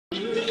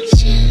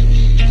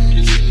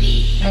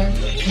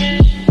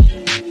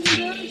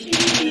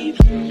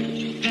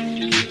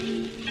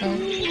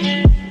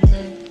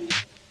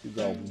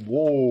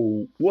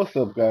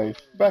What's up, guys?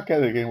 Back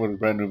at it again with a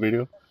brand new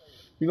video.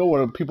 You know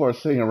what people are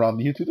saying around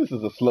YouTube? This is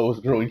the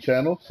slowest growing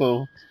channel,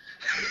 so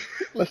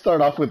let's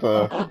start off with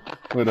a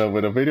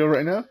video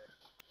right now.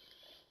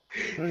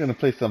 We're gonna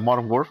play some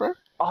Modern Warfare.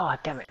 Oh,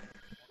 damn it.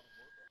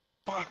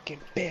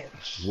 Fucking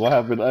bitch. What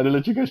happened? I didn't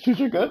let you guys choose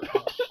your gun.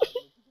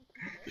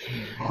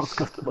 I was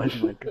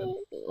customizing my gun.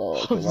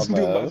 Oh, I was just my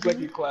doing my bad.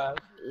 second class.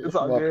 It's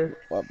all good.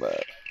 My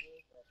bad.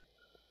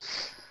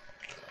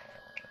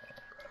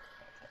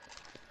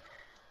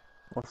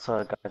 What's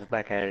up, guys?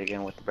 Back at it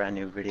again with a brand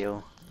new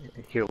video.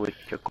 Here with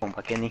your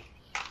compa Kenny.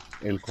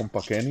 El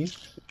compa Kenny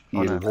y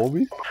Oh, el no.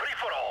 Bobby.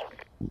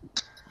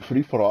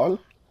 Free for all.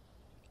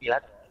 Y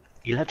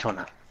la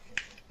chona.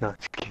 No,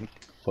 just kidding.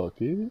 Fuck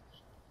it.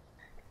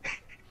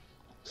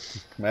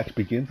 Match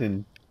begins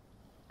in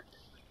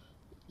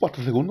 4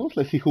 segundos.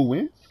 Let's see who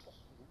wins.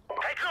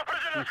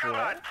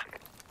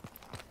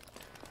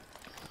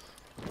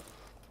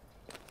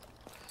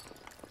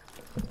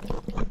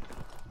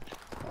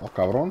 Oh,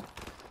 cabrón.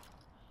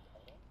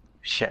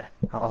 Shit.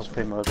 I was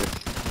playing my other.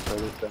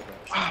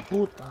 Ah,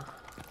 puta.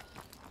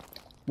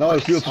 Now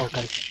it feels.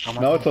 Okay.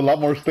 Now it's a lot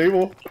more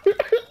stable.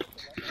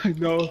 I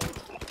know. 1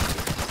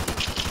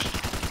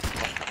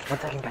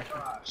 second, guys.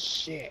 Ah,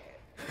 shit.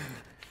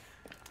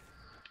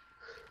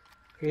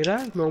 Hear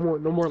that? No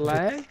more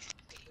lag.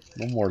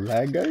 No more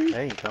lag, guys.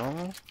 There you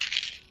go.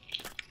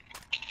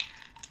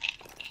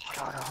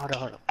 Hold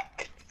on.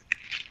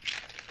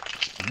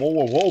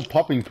 Whoa!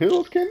 Popping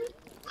pills, Kenny?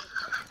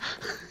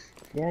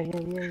 Yeah.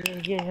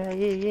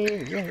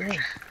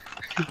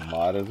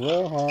 Might as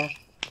well, huh?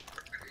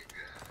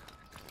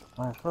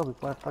 Might as well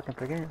before I fucking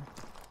forget.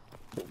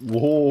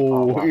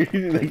 Whoa! Wow.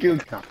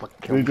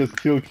 They just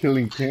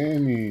killing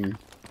Kenny.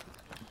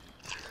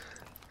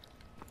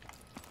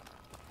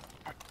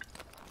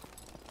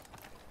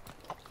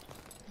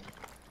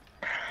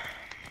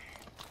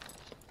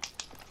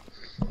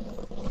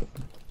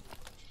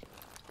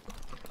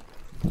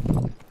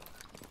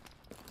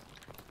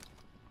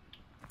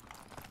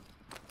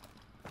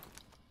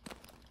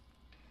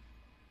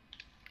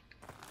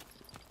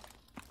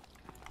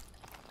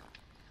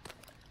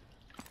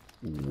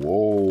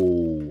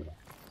 Whoa.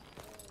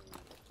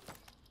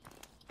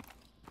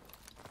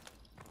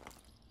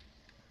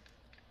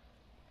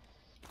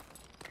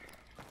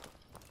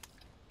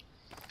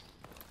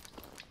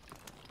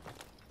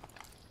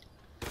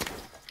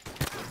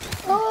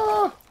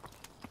 Ah!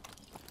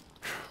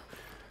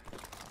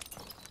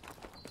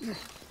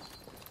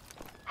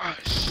 Ah,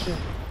 shit.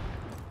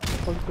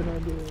 What did I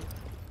do?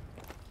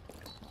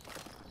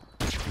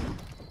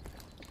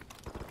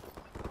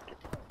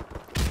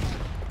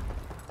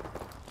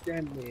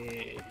 Damn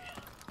it.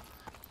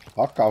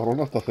 Ah,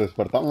 cabrón, hasta se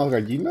despertaron las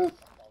gallinas.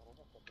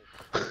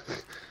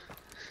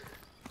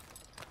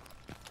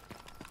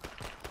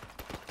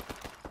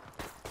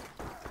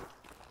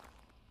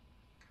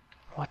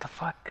 What the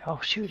fuck? Oh,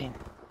 shooting.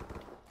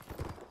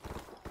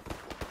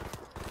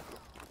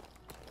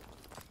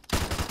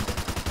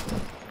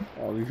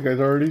 Oh, these guys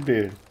already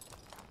did.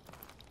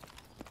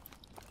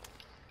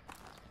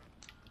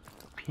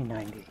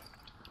 P90.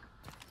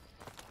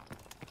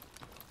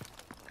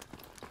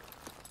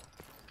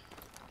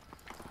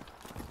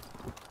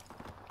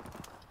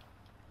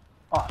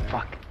 Oh,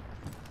 fuck.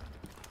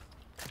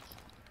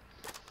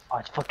 Oh,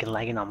 it's fucking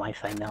lagging on my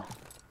side now.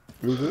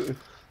 Who's it?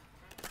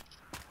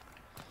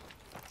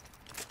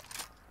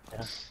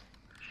 Yeah.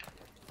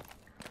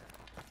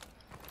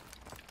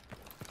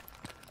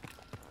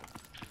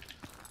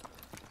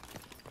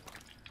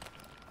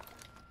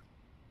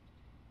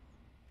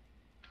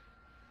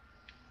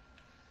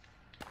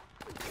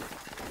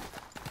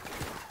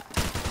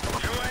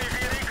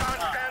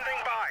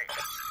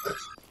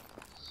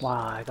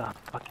 Wow, I got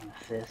a fucking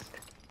assist.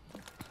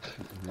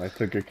 I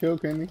took your kill,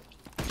 Kenny.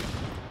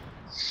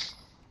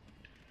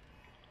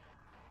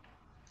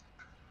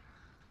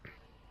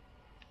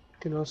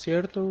 Que no es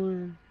cierto,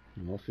 güey.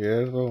 No es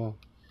cierto.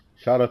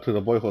 Shout out to the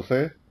boy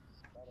José.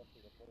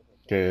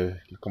 Que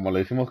como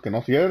le decimos que no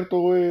es cierto,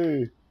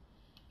 güey.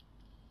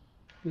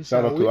 Y se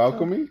Shout out to agüita.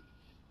 Alchemy.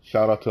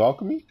 Shout out to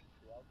Alchemy.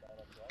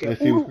 Que Let's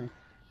see Uru.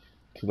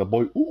 to the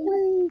boy.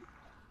 Ooh.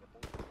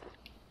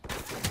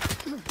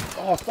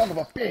 Oh, son of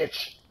a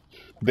bitch.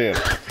 Dead.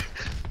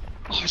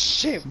 Oh,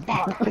 shit,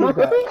 fuck.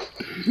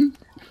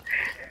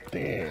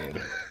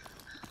 Dead.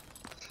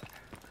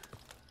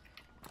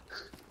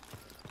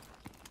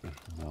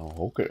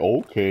 Oh,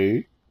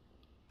 okay.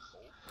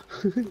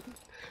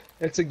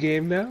 It's a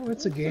game now.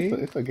 It's a game.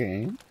 It's a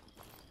game.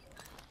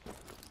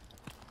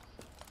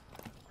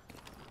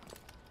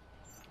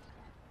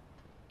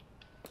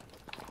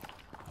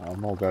 I don't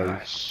know, Ah,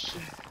 guys.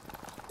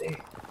 shit.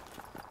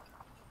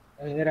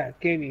 Era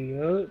Kenny,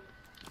 yo.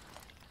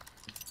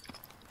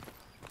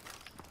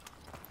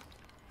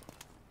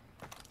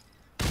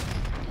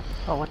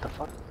 Oh, what the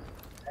fuck?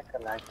 Heck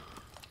of lag.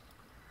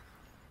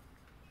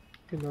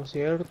 Que no es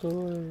cierto,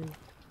 güey.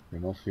 Que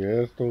no es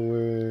cierto,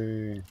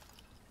 güey.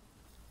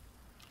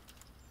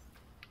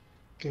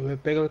 Que me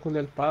pega con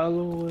el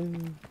palo, güey.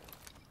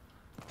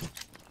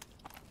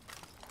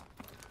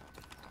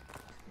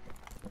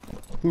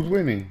 Who's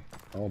winning?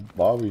 Oh,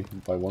 Bobby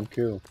by 1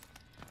 kill.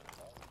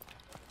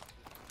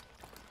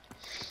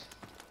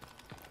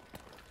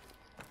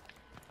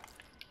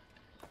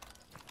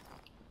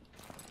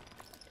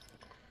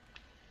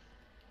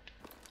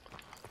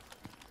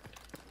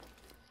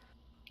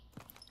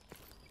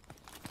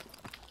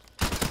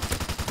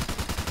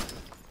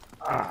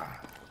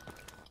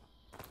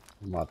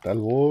 Mata al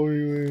boy,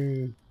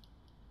 güey.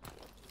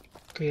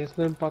 Que ya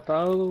está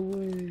empatado,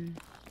 güey.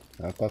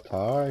 Ya está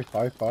tie,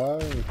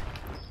 5-5.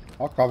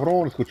 Ah,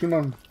 cabrón, escuché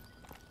una...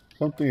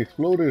 Something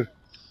exploded.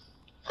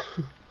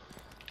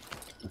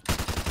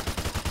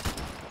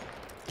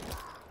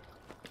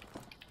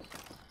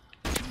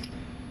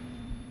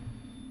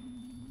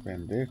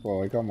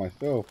 Pendejo, I got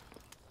myself.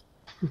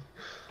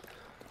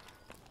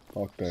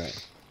 Fuck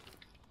that.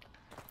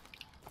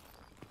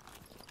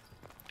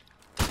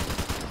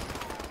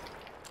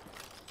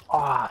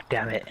 Oh,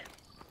 damn it.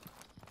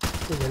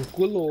 En el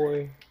culo,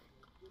 güey.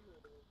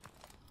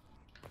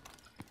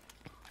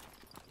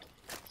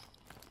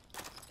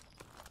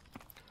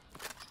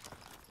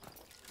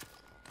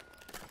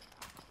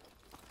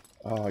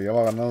 Ah, ya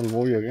va ganando el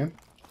boy again.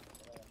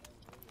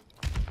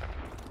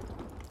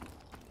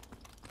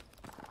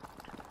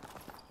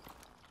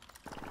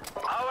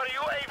 Our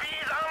UAV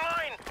is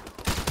online.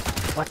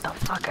 What the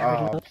fuck? I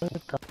Ah, reloaded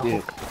the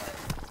shit.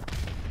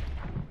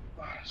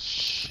 Ah,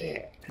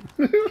 shit.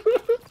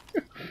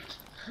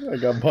 I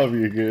got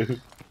Bobby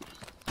again.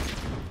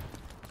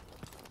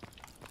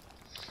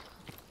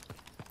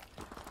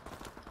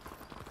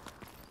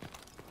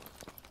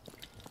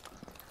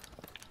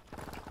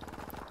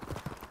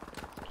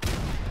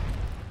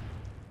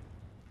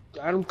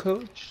 Got him,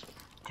 coach.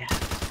 Yeah.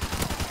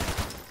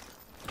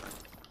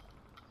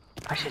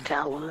 I should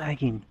tell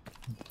lagging.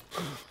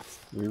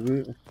 Is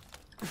it?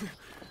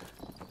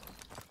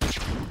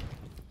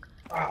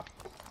 Ah,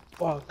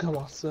 fuck, got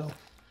myself.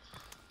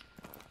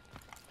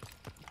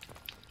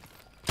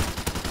 Ah,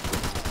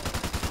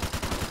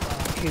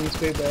 I can't even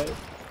say that.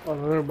 Oh,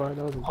 no, never mind.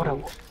 That was a Hold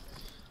joke. up.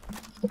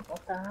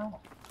 What the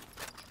hell?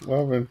 What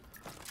happened?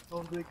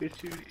 Don't make a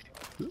shooting.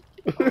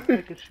 Don't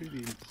make a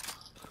shooting.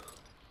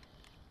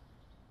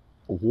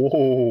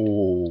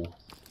 Whoa.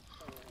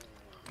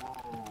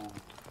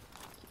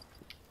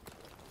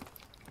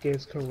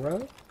 Game's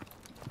corrupt?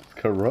 It's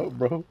corrupt,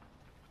 bro.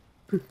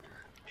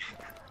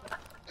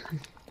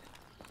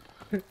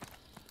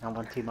 I'm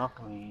on Team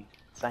Alchemy.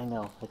 I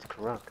know it's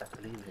corrupt. I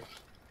believe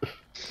it.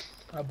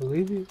 I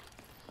believe it.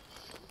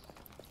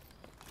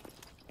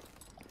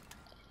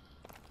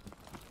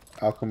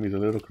 Alchemy's a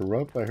little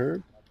corrupt, I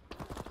heard.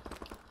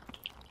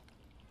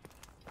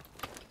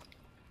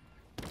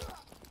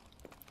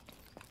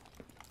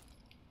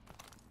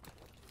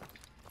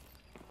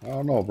 I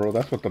don't know, bro.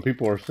 That's what the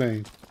people are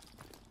saying.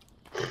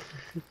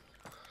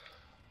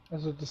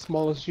 That's what the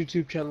smallest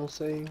YouTube channel is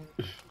saying.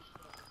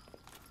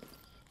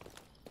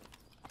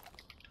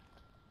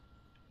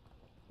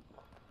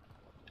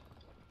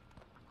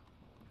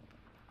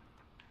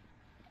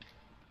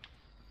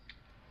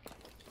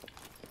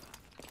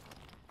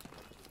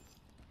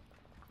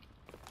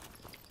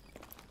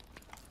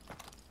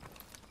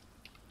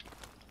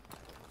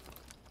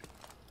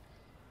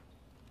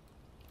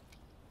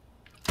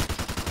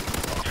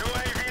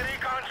 UAV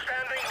recon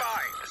standing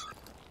by.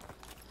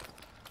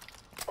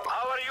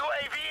 Our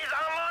UAV is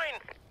online.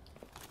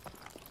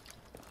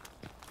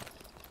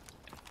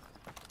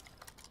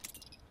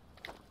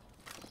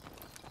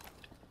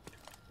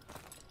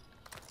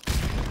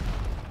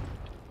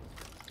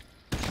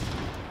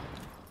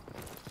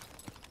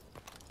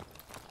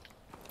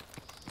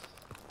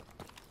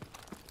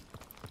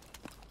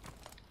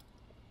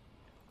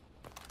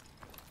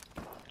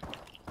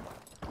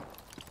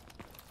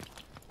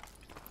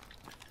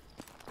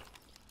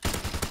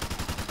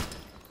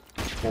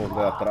 Por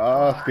de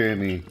atrás,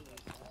 Kenny.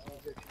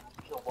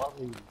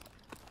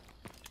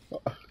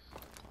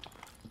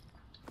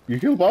 You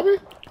killed Bobby?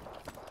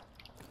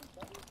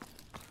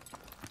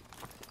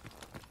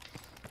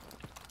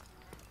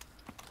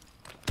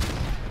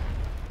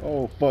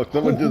 Oh fuck,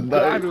 someone just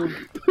died. Got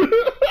him.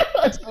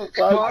 I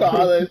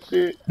saw that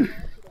shit.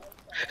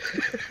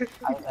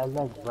 I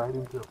lagged right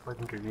into a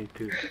fucking grenade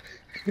too.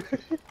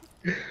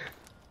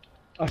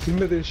 I seen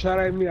that they shot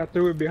at me, I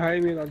threw it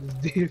behind me and I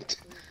just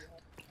dipped.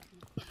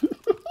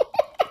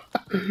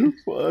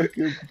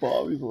 Fucking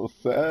Bobby's a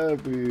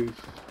savage.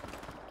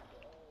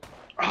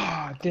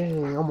 Ah,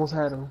 dang, almost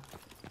had him.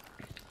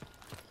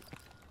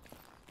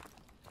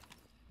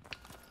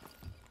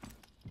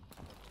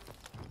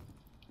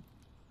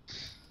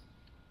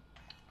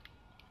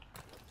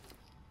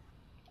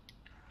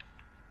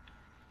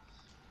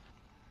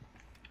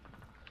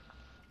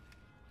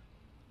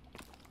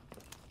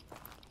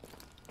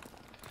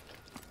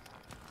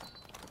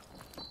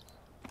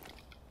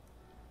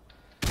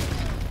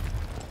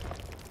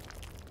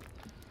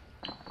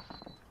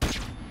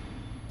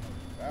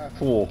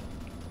 Asshole.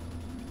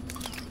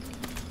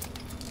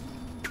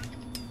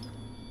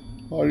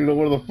 I don't even know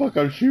where the fuck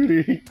I'm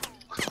shooting.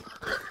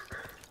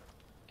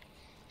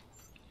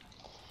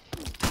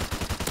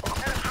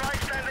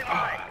 Airstrike standing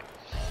by.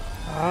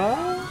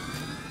 Ah?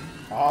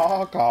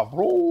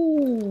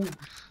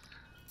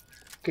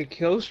 Okay,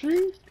 kill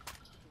streak?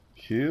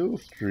 Kill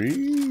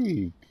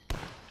streak.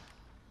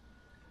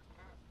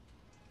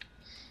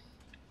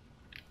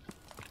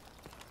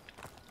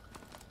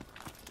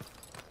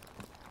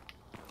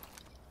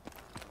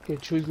 Okay,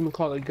 Chewie's gonna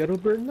call it ghetto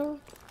bird now?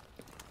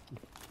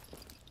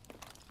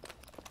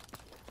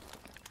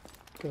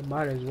 Okay,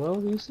 might as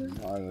well, you said?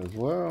 Might as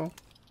well.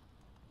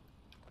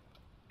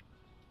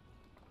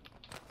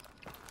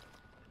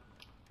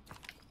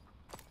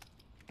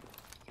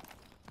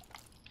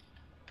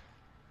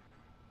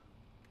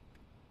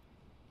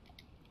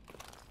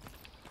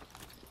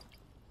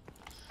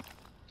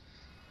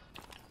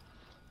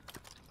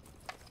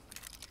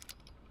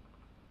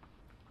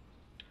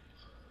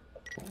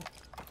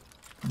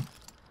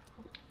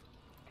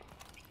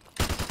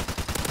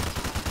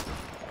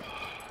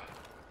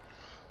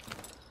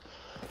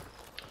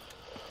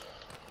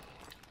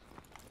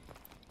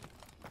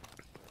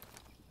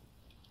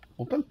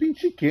 ¿Dónde está el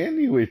pinche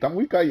Kenny, güey? Está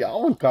muy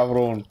callado el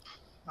cabrón.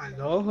 I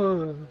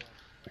know.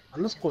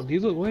 Ando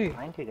escondido, güey.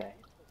 Behind you guys.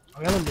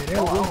 Ya lo miré,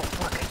 Oh, güey.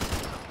 fuck.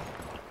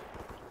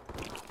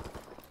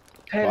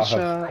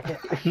 Headshot.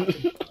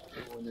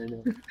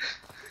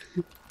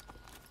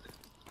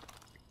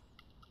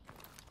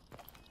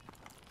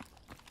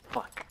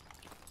 Fuck.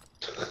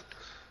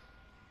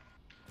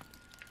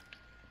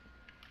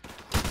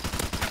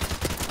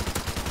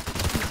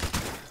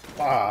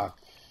 Fuck.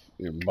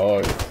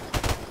 Boy.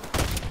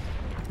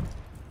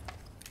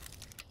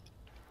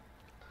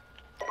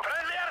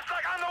 Friendly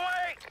airstrike on the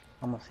way!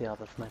 I'm gonna see how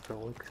the sniper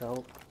works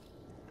out.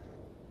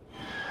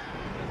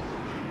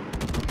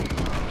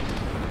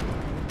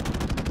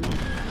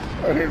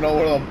 I don't know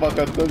where the fuck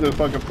I still just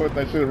fucking put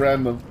that shit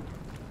random.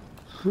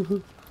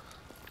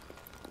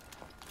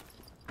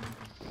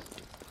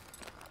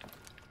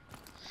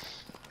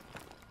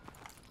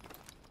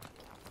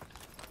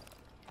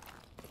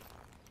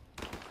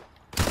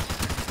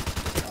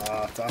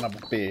 Ah, son of a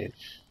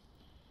bitch.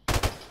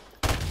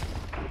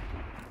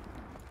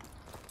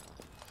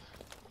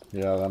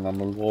 Ya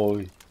ganamos el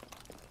gol.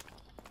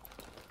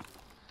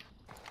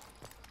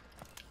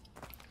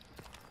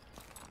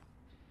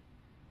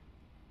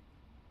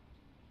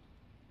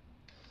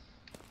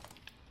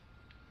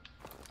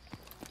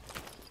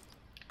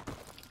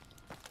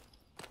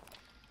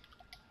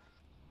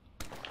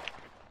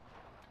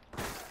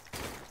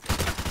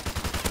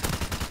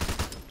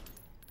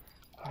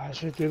 I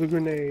should do the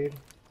grenade.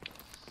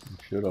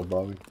 Shut up,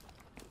 Bobby.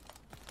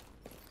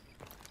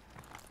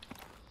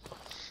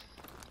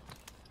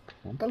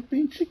 ¿Dónde está el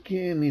pinche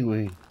Kenny,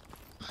 güey?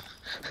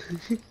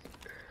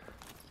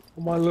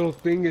 On my little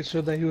thing, it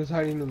showed that he was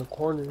hiding in the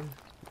corner.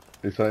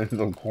 He's in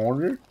some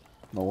corner?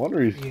 No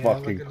wonder he's Yeah,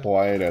 fucking look at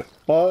quiet as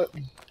fuck.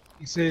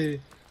 He said,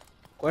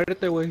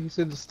 "Cuérdate, way." He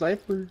said the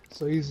sniper,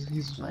 so he's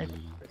Sniper.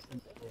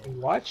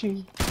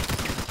 watching.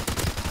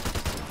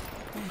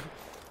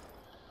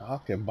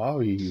 Fucking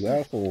Bobby, you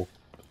asshole.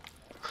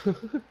 I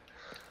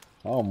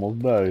almost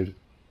died.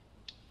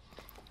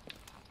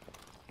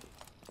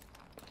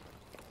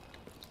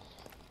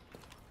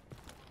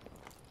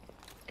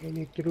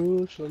 Kenny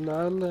Cruz,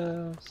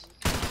 Sonanas.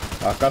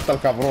 Acá está el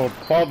cabrón.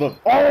 Father.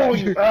 Oh,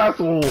 you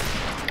asshole!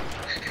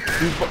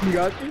 You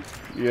got you?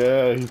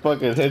 Yeah, he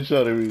fucking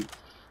headshotted me.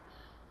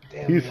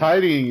 Damn. He's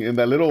hiding in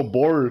that little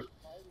board.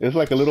 It's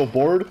like a little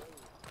board.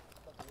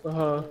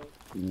 Uh-huh.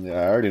 Yeah,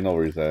 I already know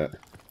where he's at.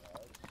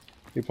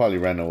 He probably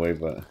ran away,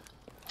 but...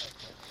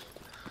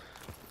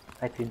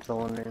 I team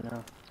someone right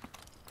now.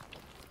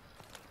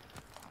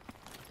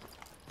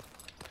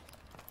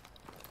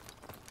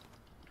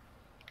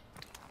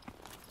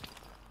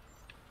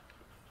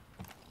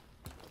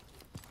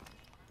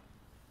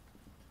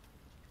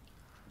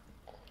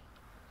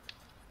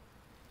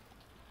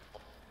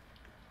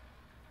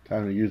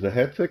 Time to use a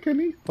headset, can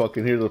he?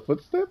 Fucking hear the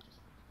footsteps?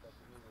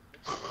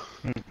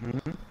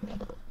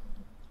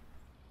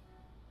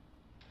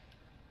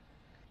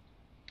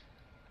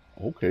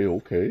 Okay,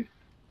 okay.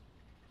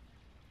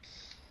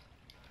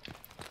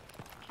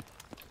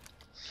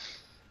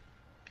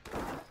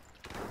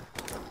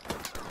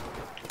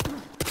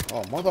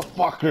 Oh,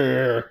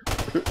 motherfucker!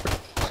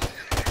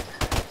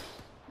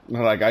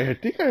 Like, I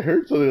think I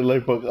heard something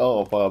like,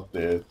 oh, I'm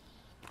dead.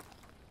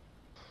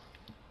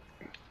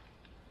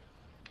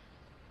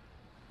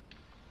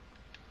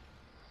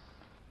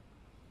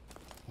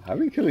 I've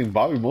been killing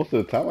Bobby most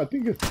of the time. I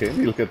think it's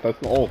Kenny. Look at that.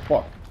 Oh,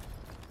 fuck.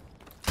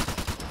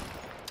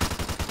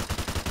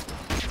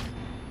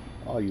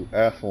 Oh, you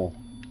asshole.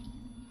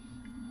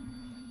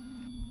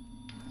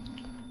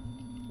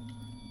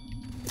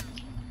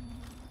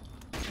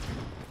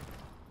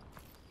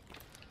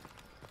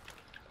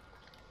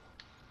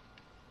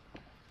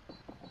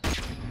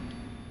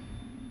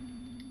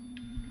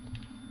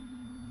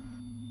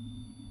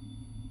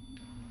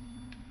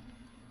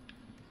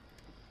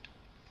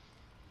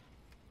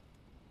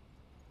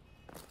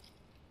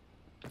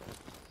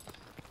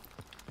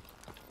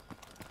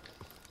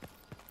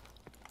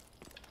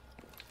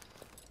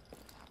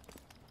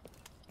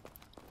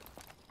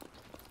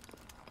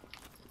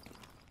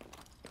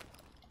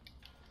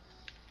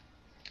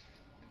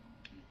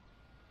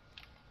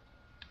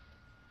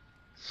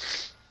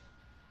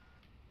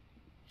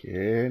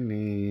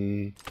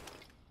 Kenny.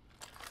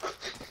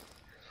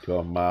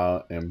 Come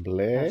out and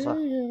play.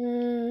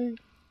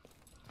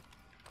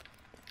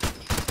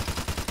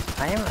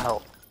 I am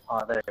help.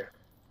 Oh, there.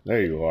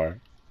 There you are.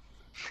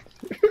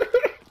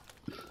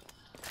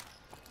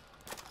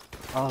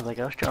 I was like,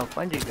 I was trying to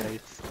find you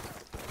guys.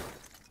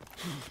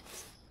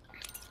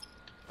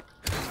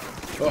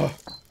 Oh,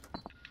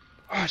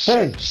 Oh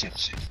shit, shit.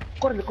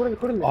 Córrele, córrele,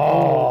 córrele.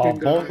 oh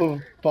thank both God. of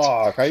them.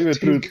 Fuck, I even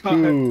threw Thank God.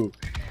 two.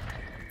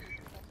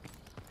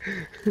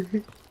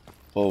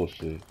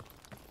 Bullshit.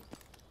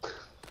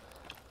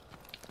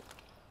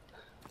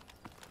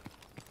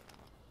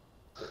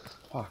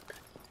 Fuck.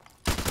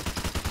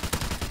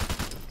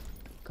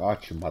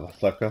 Got you,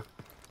 motherfucker.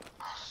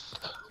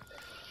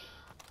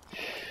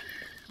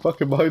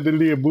 Fucking behind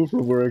didn't even move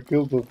from where I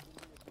killed him.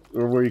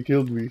 Or where he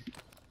killed me.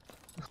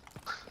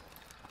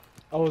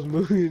 I was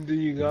moving until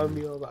you got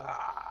me. I was like,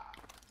 ah.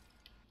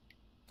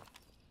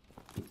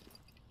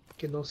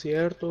 Que no es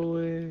cierto,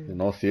 güey.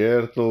 No es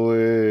cierto,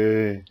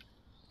 wey.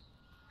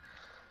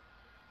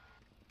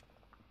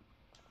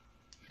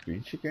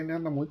 Pinche Kenny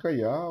anda muy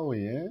callado,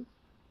 wey,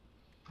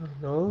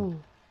 No.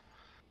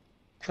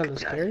 Kinda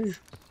scary.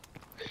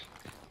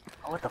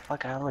 Oh, what the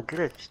fuck? I look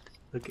glitched.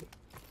 Okay.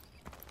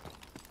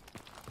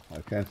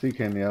 I can't see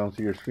Kenny, I don't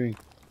see your screen.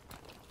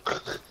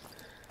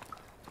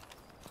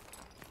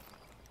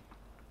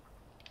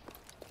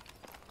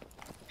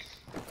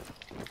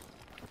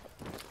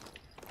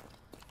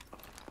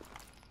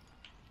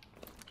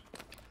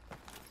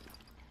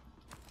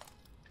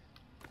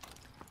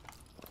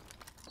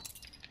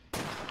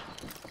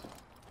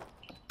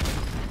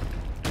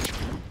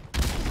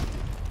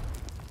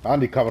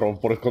 Andy, cabrón,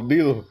 por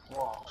escondido.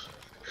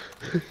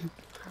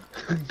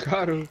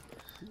 Got him.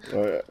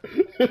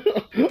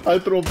 I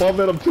threw a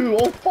bomb at him too.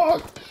 Oh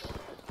fuck!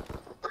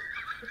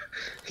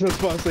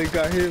 That's why I say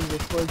got him. The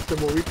fuck, te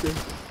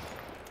moviste.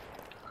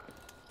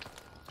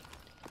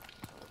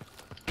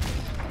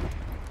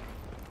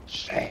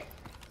 Shit.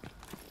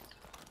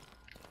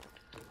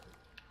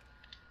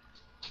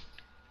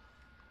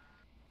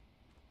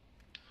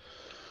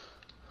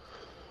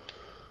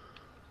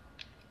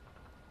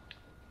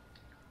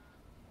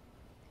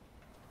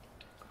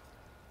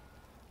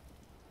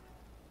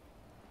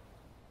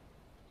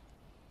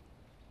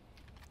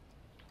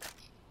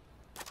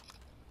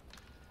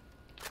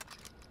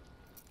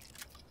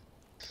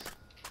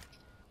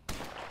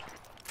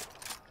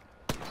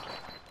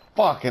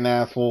 Fucking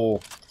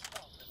asshole!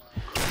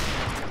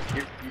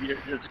 You're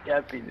just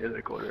camping in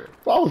the corner.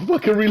 I was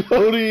fucking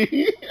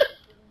reloading.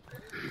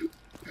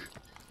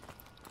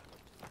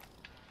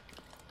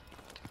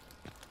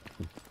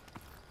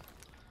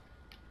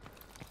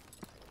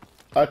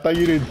 I thought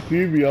you didn't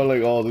see me. I was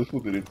like, oh, this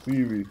one didn't see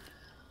me.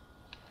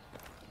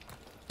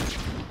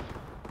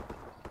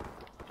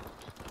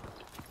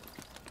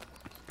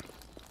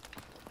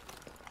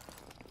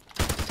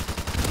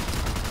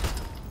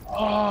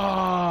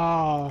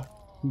 Ah!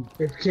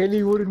 If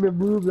Kenny wouldn't have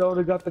moved, I would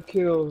have got the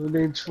kill. And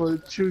then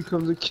Chewie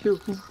comes and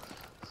kills him.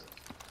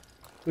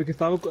 Porque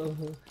estaba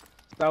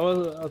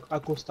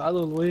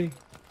acostado, güey.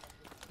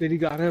 Then he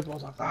got up. I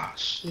was like, ah,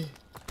 shit.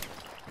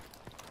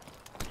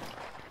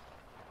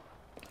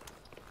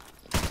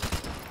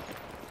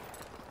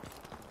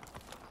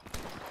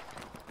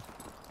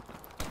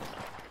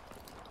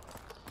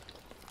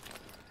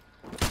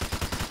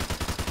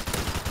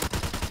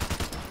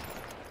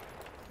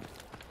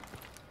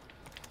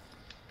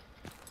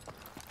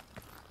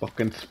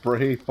 Fucking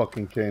spray,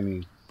 fucking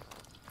Kenny.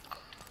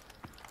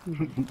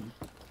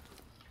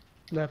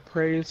 That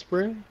pray and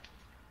spray?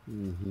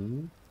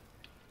 Mm-hmm.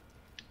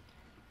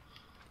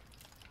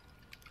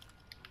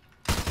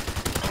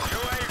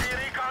 UAV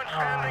recon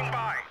standing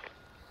by.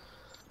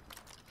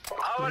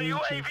 Our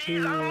UAV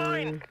is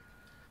online.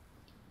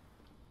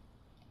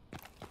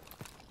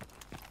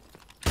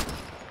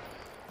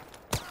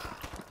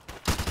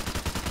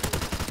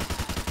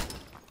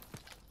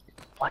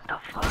 What the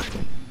fuck?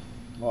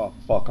 Oh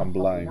fuck, I'm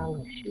blind. I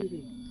was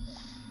shooting.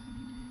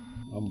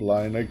 I'm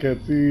blind, I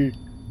can't see.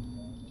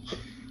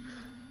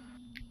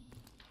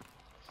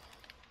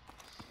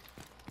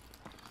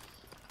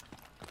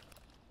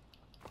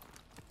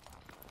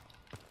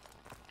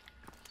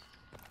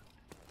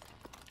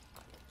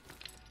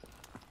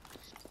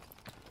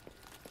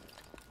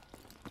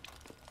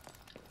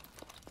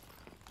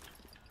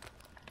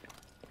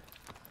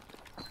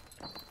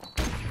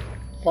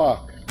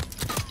 Fuck.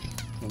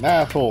 An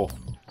asshole.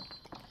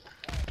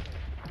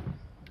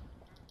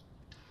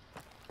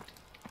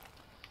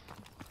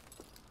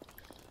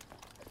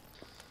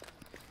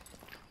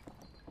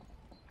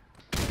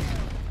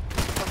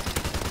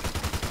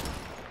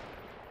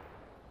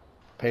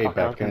 Fuck,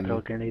 I was Payback, gonna throw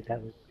a Kenny. grenade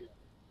that way.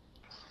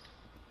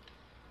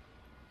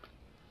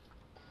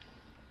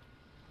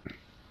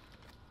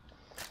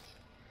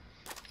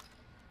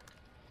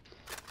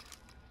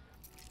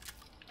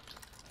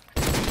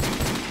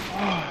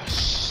 Oh,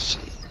 shit.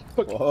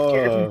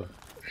 Whoa.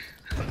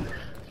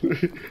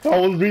 I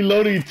was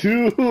reloading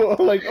too.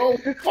 I'm like, oh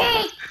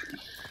fuck!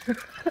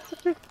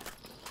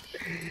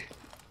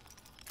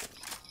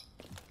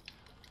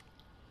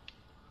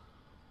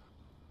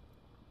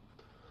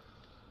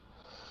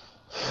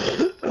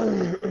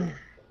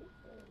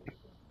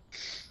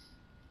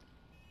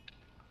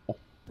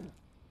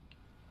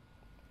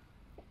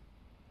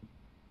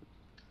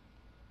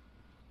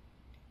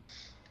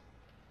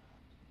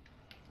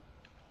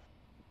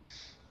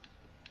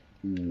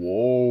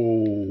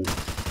 Whoa.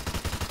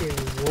 Okay,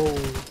 whoa.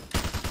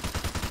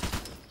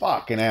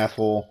 Fucking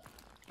asshole.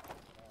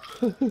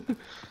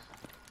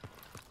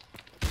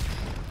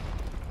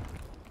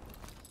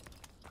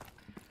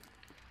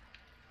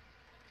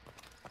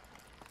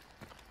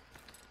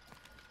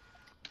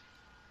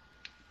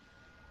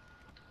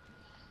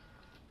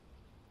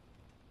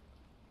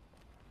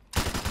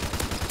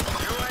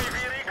 UAV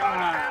recon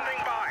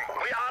standing by.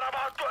 We are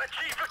about to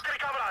achieve victory,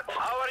 comrades.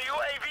 Our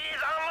UAV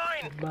is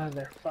online.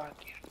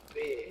 Motherfucking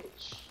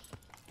bitch.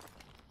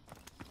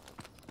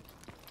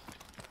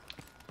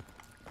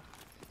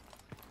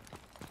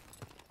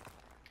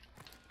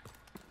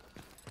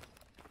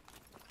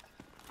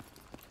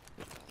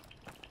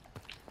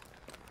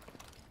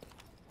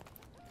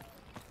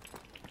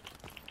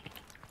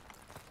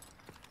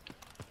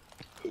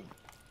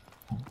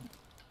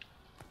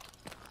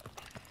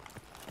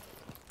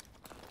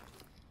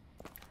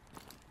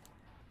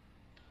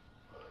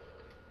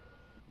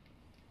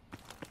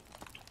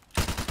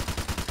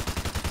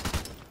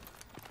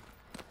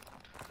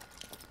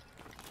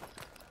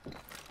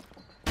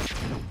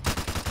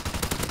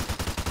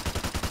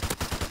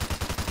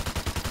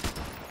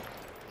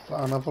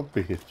 Son of a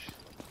bitch.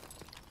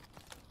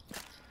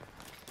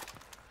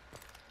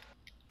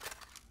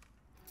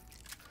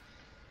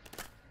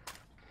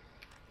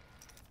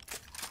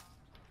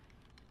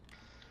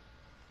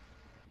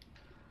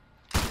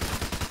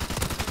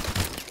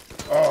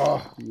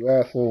 Oh, you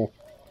asshole.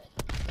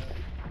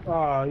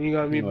 Oh, you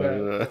got me back.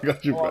 I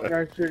got you Oh, I back.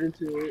 got straight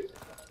into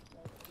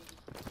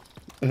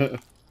it.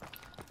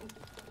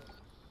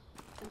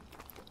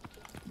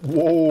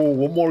 Whoa,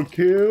 one more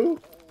kill?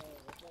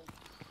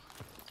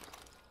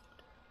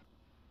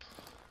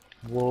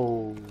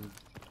 Whoa.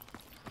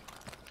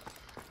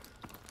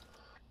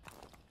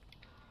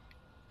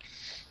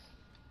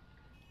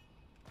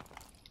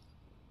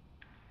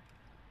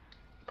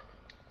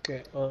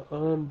 Okay,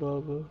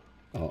 Bubba.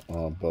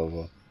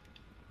 Bubba.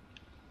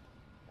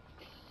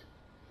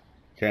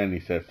 Candy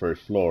said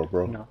first floor,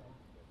 bro. No.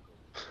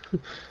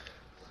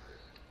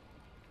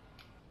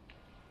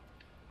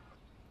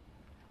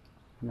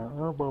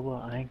 No,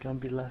 Bubba, I ain't gonna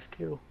be last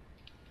kill.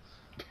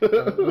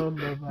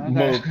 Bubba.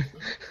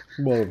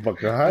 Motherfucker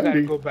I gotta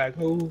hiding. go back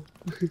home.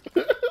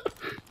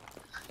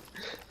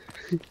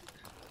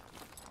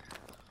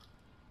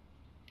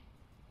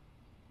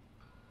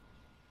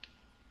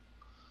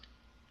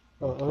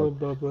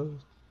 Bubba.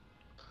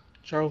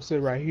 Charles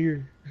said right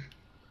here.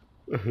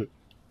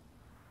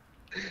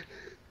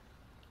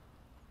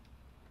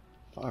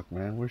 Fuck,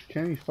 man. Where's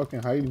Kenny's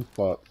fucking hiding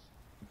spots?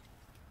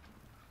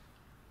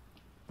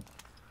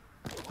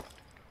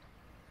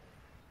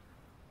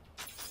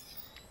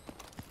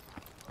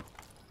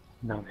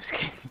 No, I'm just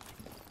kidding.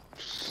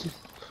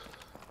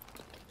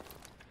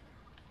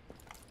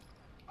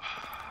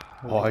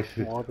 Oh, I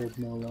see. There's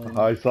no line.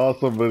 I saw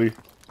somebody.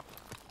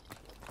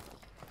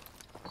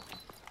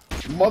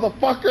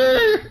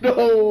 Motherfucker!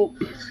 No!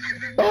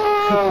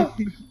 Ah!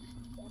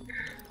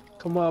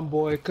 Come on,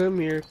 boy.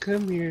 Come here.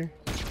 Come here.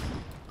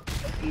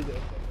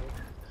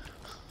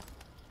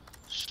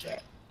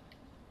 Shit.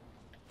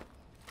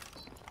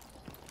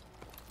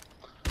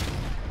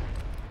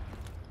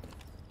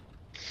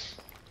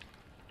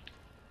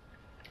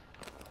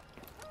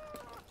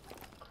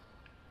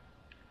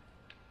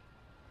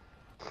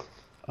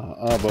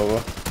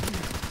 Bubba.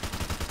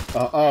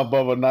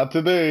 Bubba, not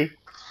today.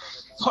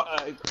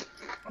 Fuck.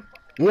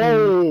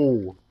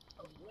 Whoa!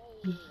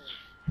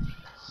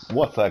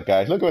 What's that,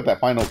 guys? Look at that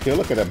final kill.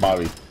 Look at that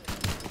Bobby.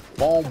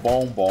 Boom,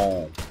 boom,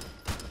 boom.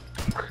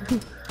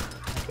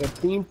 The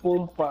ping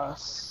pong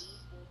pass.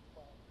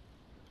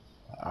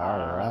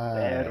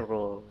 Alright.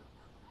 Perro.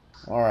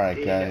 Alright,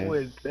 Yeah, guys.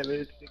 with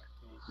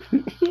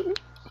 760.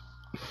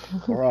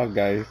 Alright,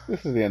 guys.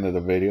 This is the end of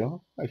the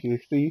video. As you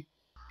see,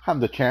 I'm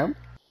the champ.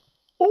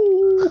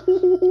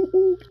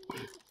 Oh!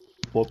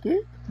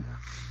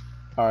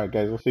 Alright,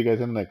 guys. We'll see you guys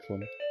in the next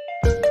one.